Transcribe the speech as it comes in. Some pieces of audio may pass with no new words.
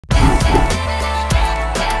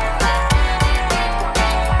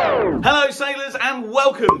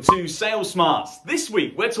welcome to Sail Smarts. This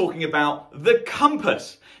week we're talking about the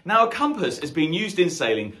compass. Now, a compass has been used in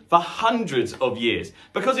sailing for hundreds of years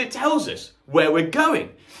because it tells us where we're going.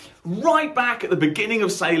 Right back at the beginning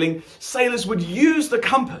of sailing, sailors would use the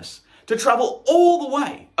compass to travel all the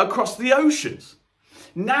way across the oceans.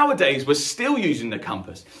 Nowadays, we're still using the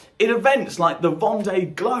compass in events like the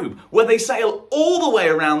Vendée Globe, where they sail all the way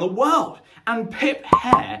around the world. And Pip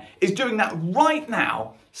Hare is doing that right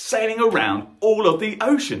now, sailing around all of the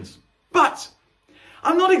oceans. But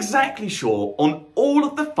I'm not exactly sure on all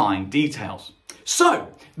of the fine details. So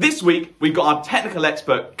this week, we've got our technical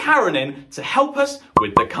expert, Karen, in to help us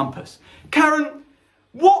with the compass. Karen,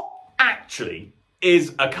 what actually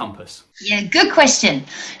is a compass? Yeah, good question.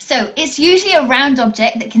 So it's usually a round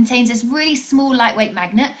object that contains this really small lightweight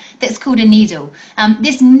magnet that's called a needle.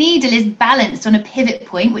 This needle is balanced on a pivot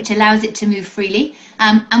point which allows it to move freely,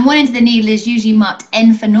 and one end of the needle is usually marked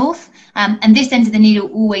N for north, and this end of the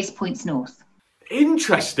needle always points north.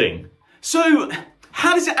 Interesting. So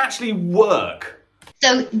how does it actually work?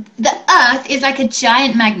 So the Earth is like a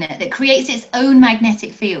giant magnet that creates its own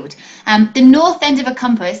magnetic field. The north end of a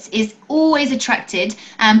compass is always attracted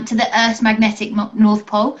to the Earth's magnetic north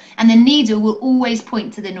pole, and the needle will always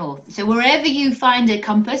point to the north. So wherever you find a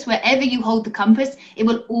compass, wherever you hold the compass, it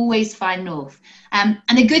will always find north. And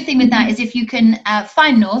the good thing with that is if you can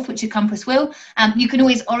find north, which a compass will, you can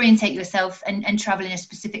always orientate yourself and travel in a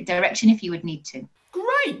specific direction if you would need to.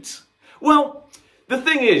 Great. Well, the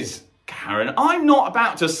thing is, Karen, I'm not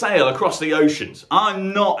about to sail across the oceans.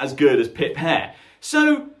 I'm not as good as Pip Hare.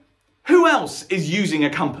 So who else is using a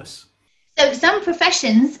compass? So some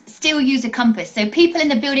professions still use a compass. So people in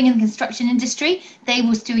the building and construction industry, they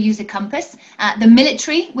will still use a compass. The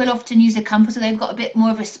military will often use a compass, so they've got a bit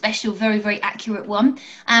more of a special, very, very accurate one.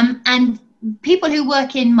 And people who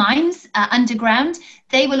work in mines underground,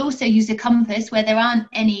 they will also use a compass where there aren't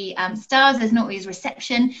any stars, there's not always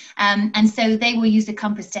reception, and so they will use a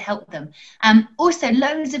compass to help them. Also,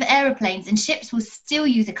 loads of aeroplanes and ships will still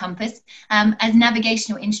use a compass as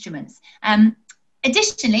navigational instruments.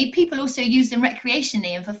 Additionally, people also use them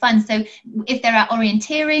recreationally and for fun. So if they're out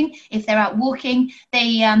orienteering, if they're out walking,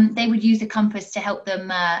 they would use a compass to help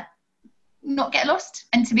them not get lost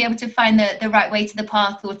and to be able to find the right way to the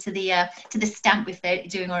path or to the stamp if they're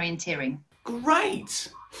doing orienteering.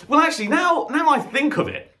 Great. Well, actually, now I think of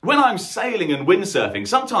it, when I'm sailing and windsurfing,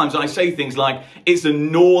 sometimes I say things like, it's a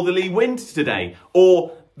northerly wind today,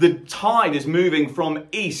 or the tide is moving from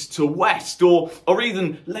east to west, or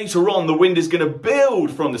even later on, the wind is going to build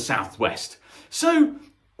from the southwest. So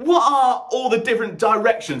what are all the different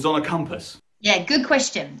directions on a compass? Yeah, good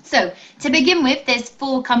question. So to begin with, there's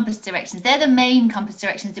 4 compass directions. They're the main compass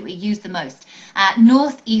directions that we use the most: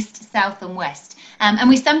 north, east, south, and west. And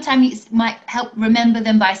we sometimes might help remember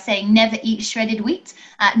them by saying never eat shredded wheat,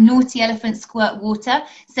 naughty elephant squirt water.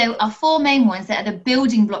 So our 4 main ones that are the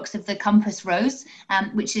building blocks of the compass rose,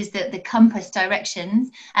 which is the compass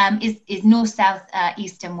directions, is north, south,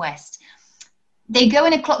 east, and west. They go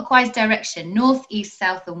in a clockwise direction: north, east,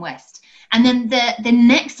 south, and west. And then the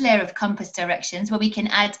next layer of compass directions, where we can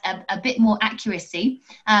add a bit more accuracy,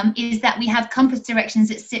 is that we have compass directions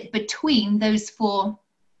that sit between those 4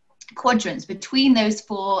 quadrants, between those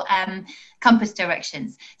 4 compass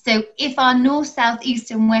directions. So if our north, south,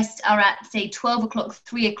 east, and west are at, say, 12 o'clock,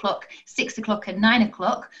 3 o'clock, 6 o'clock, and 9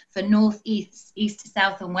 o'clock for north, east,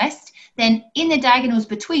 south, and west, then in the diagonals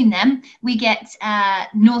between them, we get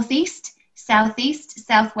northeast, southeast,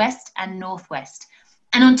 southwest, and northwest.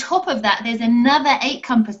 And on top of that, there's another 8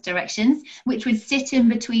 compass directions, which would sit in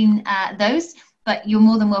between those, but you're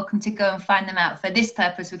more than welcome to go and find them out. For this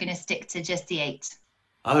purpose, we're going to stick to just the 8.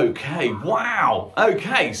 Okay, wow.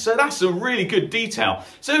 Okay, so that's some really good detail.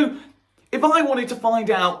 So if I wanted to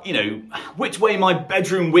find out, which way my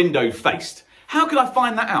bedroom window faced, how could I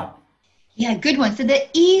find that out? Yeah, good one. So the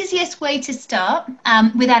easiest way to start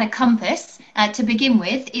without a compass to begin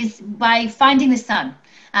with is by finding the sun.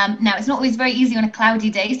 Now, it's not always very easy on a cloudy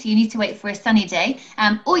day, so you need to wait for a sunny day,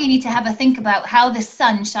 or you need to have a think about how the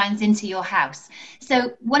sun shines into your house.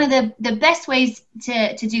 So one of the best ways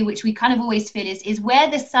to do, which we kind of always feel, is where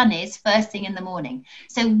the sun is first thing in the morning.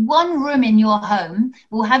 So one room in your home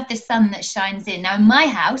will have the sun that shines in. Now, in my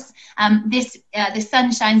house, the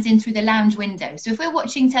sun shines in through the lounge window. So if we're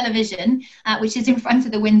watching television, which is in front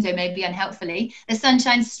of the window, maybe unhelpfully, the sun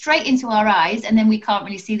shines straight into our eyes, and then we can't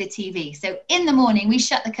really see the TV. So in the morning, we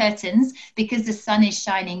shut the curtains because the sun is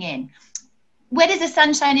shining in. Where does the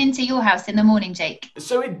sun shine into your house in the morning, Jake?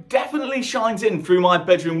 So it definitely shines in through my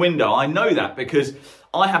bedroom window. I know that because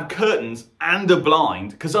I have curtains and a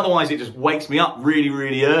blind because otherwise it just wakes me up really,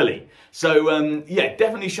 really early. So yeah,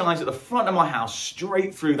 definitely shines at the front of my house,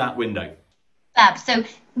 straight through that window. Fab. So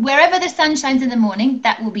wherever the sun shines in the morning,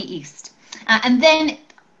 that will be east. And then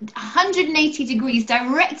 180 degrees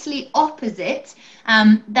directly opposite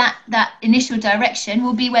that initial direction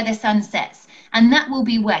will be where the sun sets. And that will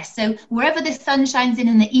be west. So wherever the sun shines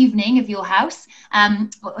in the evening of your house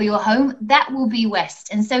or your home, that will be west.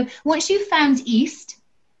 And so once you've found east,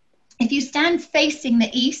 if you stand facing the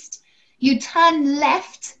east, you turn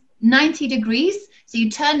left 90 degrees. So you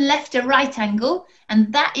turn left a right angle,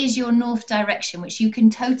 and that is your north direction, which you can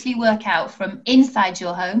totally work out from inside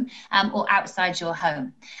your home or outside your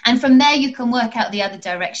home. And from there, you can work out the other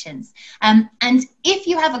directions. And if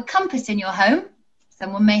you have a compass in your home,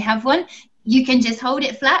 someone may have one, you can just hold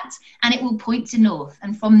it flat and it will point to north.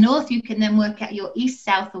 And from north, you can then work out your east,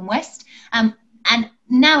 south, and west. And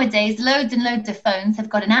nowadays, loads and loads of phones have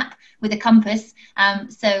got an app with a compass.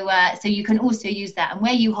 So you can also use that. And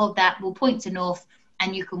where you hold that will point to north,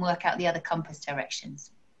 and you can work out the other compass directions.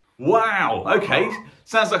 Wow, okay.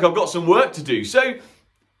 Sounds like I've got some work to do. So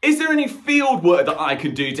is there any field work that I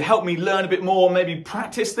can do to help me learn a bit more, maybe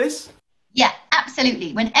practice this? Yeah,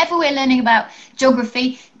 absolutely. Whenever we're learning about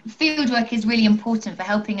geography, fieldwork is really important for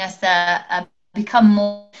helping us become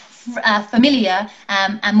more familiar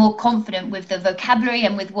and more confident with the vocabulary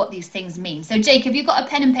and with what these things mean. So Jake, have you got a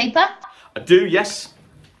pen and paper? I do, yes.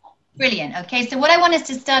 Brilliant. Okay, so what I want us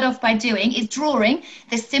to start off by doing is drawing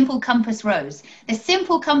the simple compass rose. The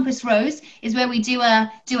simple compass rose is where we do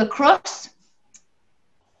a cross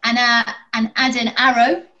and add an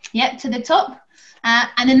arrow, yep, to the top,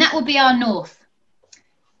 and then that will be our north.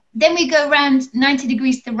 Then we go around 90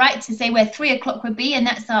 degrees to the right to say where 3 o'clock would be, and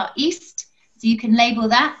that's our east. So you can label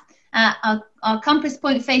that. Our compass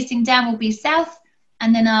point facing down will be south,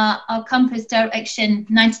 and then our compass direction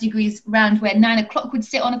 90 degrees round where 9 o'clock would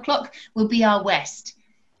sit on a clock will be our west.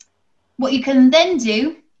 What you can then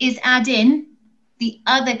do is add in the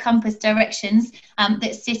other compass directions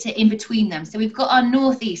that sit in between them. So we've got our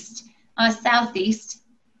northeast, our southeast,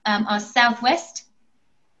 our southwest,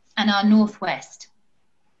 and our northwest.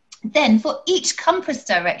 Then for each compass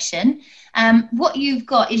direction, what you've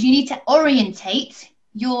got is you need to orientate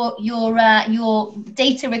your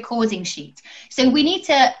data recording sheet. So we need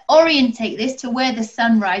to orientate this to where the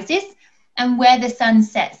sun rises and where the sun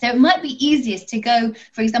sets. So it might be easiest to go,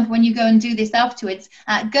 for example, when you go and do this afterwards,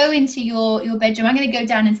 go into your bedroom. I'm going to go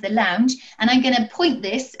down into the lounge and I'm going to point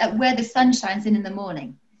this at where the sun shines in the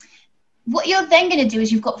morning. What you're then going to do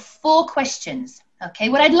is you've got 4 questions. Okay,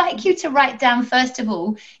 what I'd like you to write down first of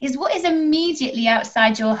all is what is immediately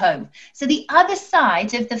outside your home. So the other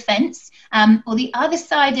side of the fence, or the other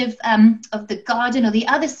side of the garden, or the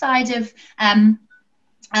other side of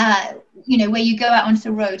where you go out onto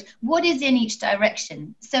the road. What is in each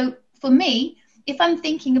direction? So for me, if I'm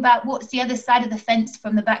thinking about what's the other side of the fence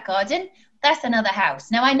from the back garden, that's another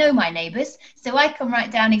house. Now I know my neighbours, so I can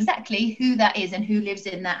write down exactly who that is and who lives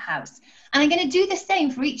in that house. And I'm going to do the same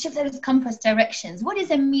for each of those compass directions. What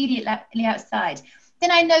is immediately outside? Then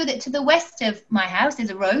I know that to the west of my house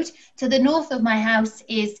is a road, to the north of my house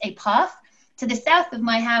is a path, to the south of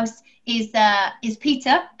my house is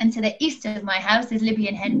Peter, and to the east of my house is Libby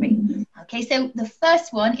and Henry. Okay, so the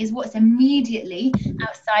first one is what's immediately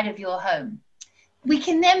outside of your home. We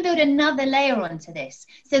can then build another layer onto this.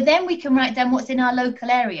 So then we can write down what's in our local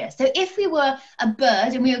area. So if we were a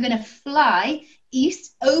bird and we were going to fly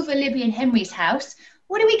east over Libby and Henry's house,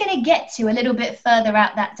 what are we going to get to a little bit further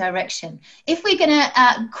out that direction? If we're going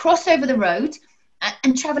to cross over the road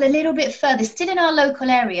and travel a little bit further, still in our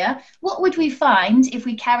local area, what would we find if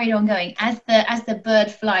we carried on going as the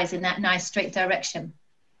bird flies in that nice straight direction?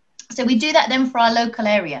 So we do that then for our local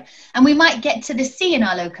area. And we might get to the sea in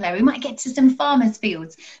our local area. We might get to some farmers'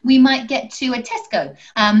 fields. We might get to a Tesco.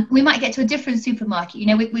 We might get to a different supermarket. You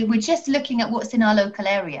know, we're just looking at what's in our local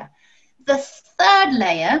area. The third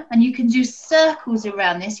layer, and you can do circles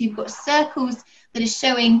around this. You've got circles that are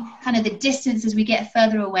showing kind of the distance as we get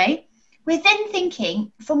further away. We're then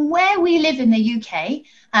thinking from where we live in the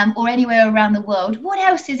UK or anywhere around the world, what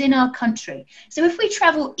else is in our country? So if we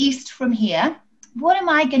travel east from here, what am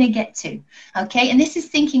I going to get to? Okay, and this is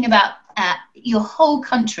thinking about your whole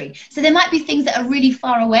country. So there might be things that are really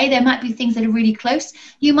far away. There might be things that are really close.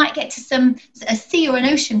 You might get to a sea or an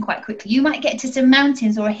ocean quite quickly. You might get to some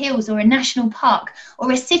mountains or hills or a national park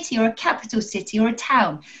or a city or a capital city or a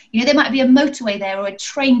town. You know, there might be a motorway there or a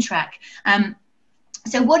train track.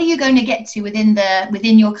 So what are you going to get to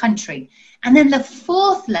within your country? And then the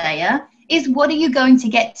fourth layer is what are you going to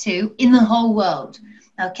get to in the whole world?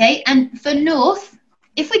 Okay, and for north,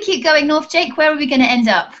 If we keep going north, Jake, where are we going to end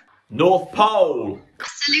up? North Pole.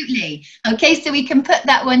 Absolutely. Okay, so we can put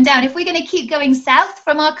that one down. If we're going to keep going south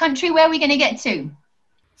from our country, where are we going to get to?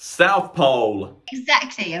 South Pole.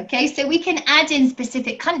 Exactly. Okay, so we can add in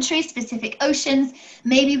specific countries, specific oceans,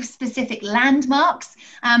 maybe specific landmarks.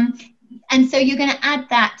 And so you're going to add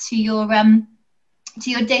that to your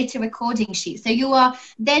data recording sheet. So you are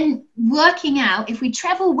then working out, if we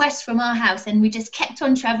travel west from our house and we just kept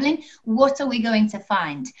on traveling, what are we going to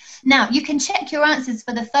find? Now, you can check your answers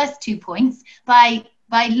for the first 2 points by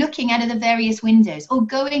looking out of the various windows or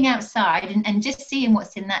going outside and just seeing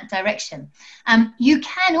what's in that direction. You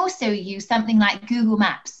can also use something like Google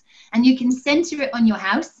Maps, and you can center it on your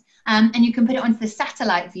house. And you can put it onto the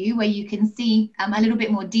satellite view where you can see a little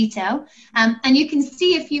bit more detail. And you can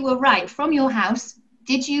see if you were right from your house.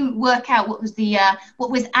 Did you work out what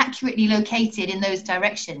was accurately located in those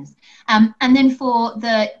directions? And then for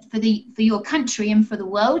your country and for the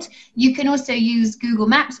world, you can also use Google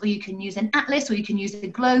Maps, or you can use an atlas, or you can use a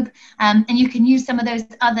globe, and you can use some of those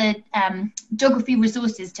other geography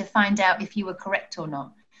resources to find out if you were correct or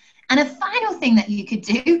not. And a final thing that you could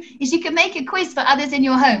do is you could make a quiz for others in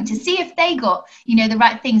your home to see if they got, the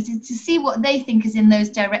right things, to see what they think is in those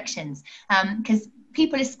directions. Because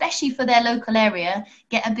people, especially for their local area,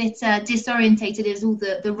 get a bit disorientated as all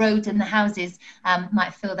the roads and the houses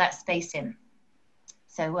might fill that space in.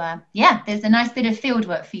 So yeah, there's a nice bit of field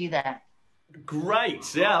work for you there.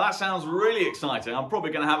 Great. Yeah, that sounds really exciting. I'm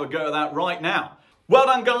probably going to have a go at that right now. Well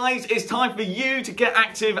done, guys. It's time for you to get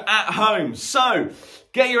active at home. So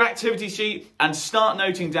get your activity sheet and start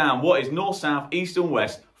noting down what is north, south, east and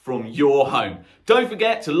west from your home. Don't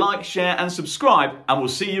forget to like, share and subscribe, and we'll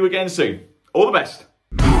see you again soon. All the best.